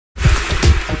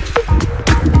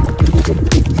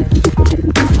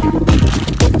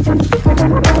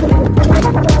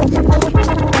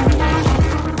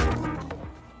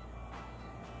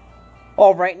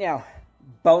All right, now,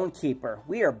 Bonekeeper.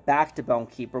 We are back to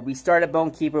Bonekeeper. We started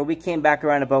Bonekeeper. We came back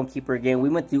around to Bonekeeper again. We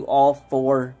went through all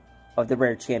 4 of the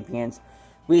rare champions.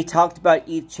 We talked about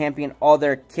each champion, all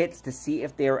their kits, to see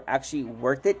if they were actually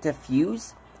worth it to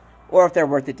fuse or if they're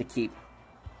worth it to keep.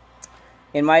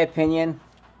 In my opinion,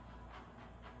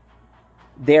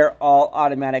 they're all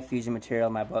automatic fusion material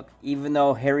in my book. Even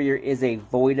though Harrier is a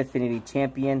Void Affinity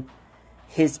champion,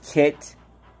 his kit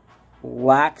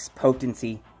lacks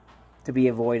potency to be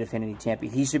a Void Affinity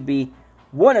champion. He should be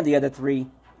one of the other 3,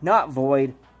 not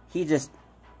Void. He just,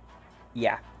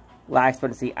 yeah, lacks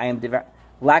potency.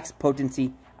 Lacks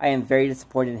potency. I am very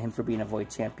disappointed in him for being a Void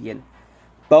champion.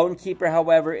 Bonekeeper,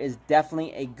 however, is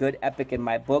definitely a good epic in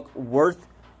my book. Worth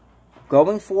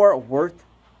going for, worth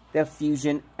the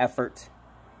fusion effort.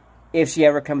 If she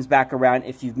ever comes back around,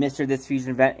 if you've missed her this fusion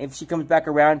event, if she comes back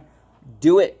around,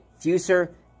 do it. Fuse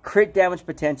her. Crit damage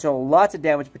potential. Lots of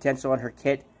damage potential on her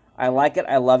kit. I like it.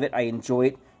 I love it. I enjoy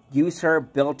it. Use her.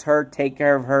 Build her. Take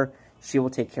care of her. She will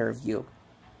take care of you.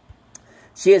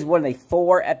 She is one of the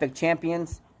 4 epic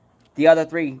champions. The other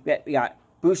 3, we got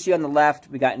Bushi on the left,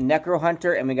 we got Necro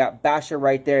Hunter, and we got Basher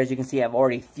right there. As you can see, I've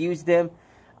already fused them.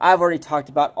 I've already talked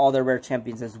about all their rare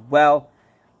champions as well.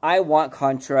 I want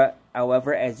Kantra.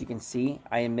 However, as you can see,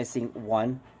 I am missing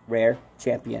 1 rare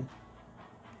champion.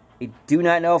 I do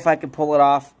not know if I can pull it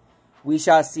off. We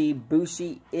shall see.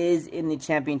 Bushi is in the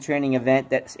champion training event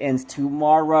that ends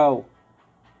tomorrow.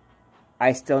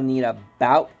 I still need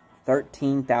about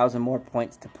 13,000 more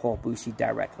points to pull Bushi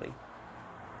directly.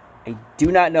 I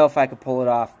do not know if I can pull it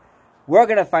off. We're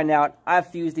going to find out. I've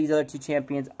fused these other 2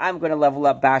 champions. I'm going to level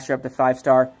up Basher up to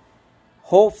 5-star.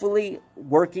 Hopefully,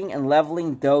 working and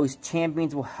leveling those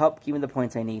champions will help give me the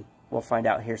points I need. We'll find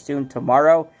out here soon.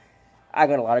 Tomorrow, I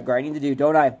got a lot of grinding to do,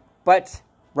 don't I? But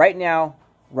right now,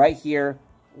 right here,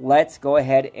 let's go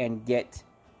ahead and get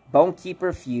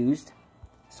Bonekeeper fused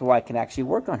so I can actually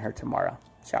work on her tomorrow.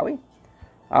 Shall we?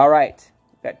 All right.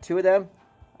 Got 2 of them.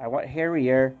 I want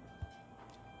Harrier.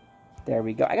 There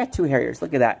we go. I got 2 Harriers.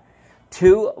 Look at that.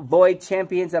 2 Void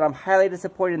champions that I'm highly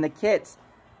disappointed in the kits.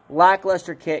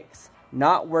 Lackluster kits.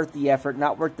 Not worth the effort.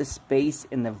 Not worth the space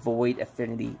in the Void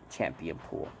Affinity champion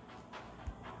pool.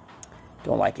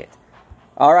 Don't like it.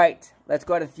 All right. Let's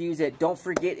go ahead and fuse it. Don't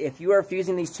forget, if you are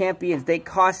fusing these champions, they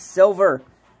cost silver.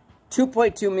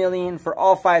 2.2 million for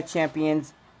all 5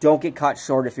 champions. Don't get caught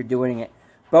short if you're doing it.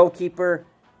 Bonekeeper,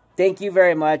 thank you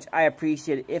very much. I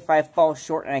appreciate it. If I fall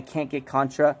short and I can't get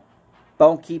Kantra,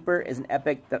 Bonekeeper is an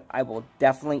epic that I will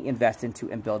definitely invest into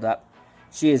and build up.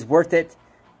 She is worth it.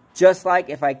 Just like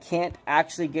if I can't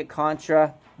actually get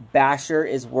Kantra, Basher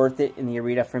is worth it in the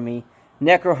arena for me.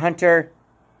 Necro Hunter,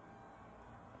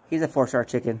 he's a 4-star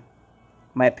chicken,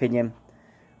 my opinion.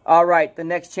 All right, the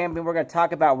next champion we're going to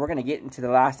talk about, we're going to get into the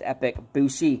last epic,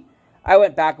 Bushi. I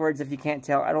went backwards, if you can't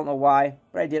tell. I don't know why,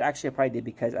 but I did. Actually, I probably did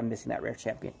because I'm missing that rare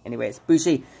champion. Anyways,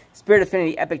 Bushi, Spirit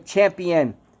Affinity, Epic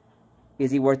Champion.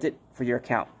 Is he worth it for your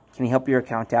account? Can he help your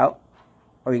account out?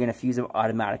 Or are you going to fuse him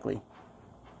automatically?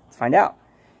 Let's find out.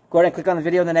 Go ahead and click on the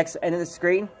video on the next end of the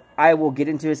screen. I will get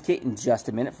into his kit in just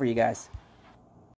a minute for you guys.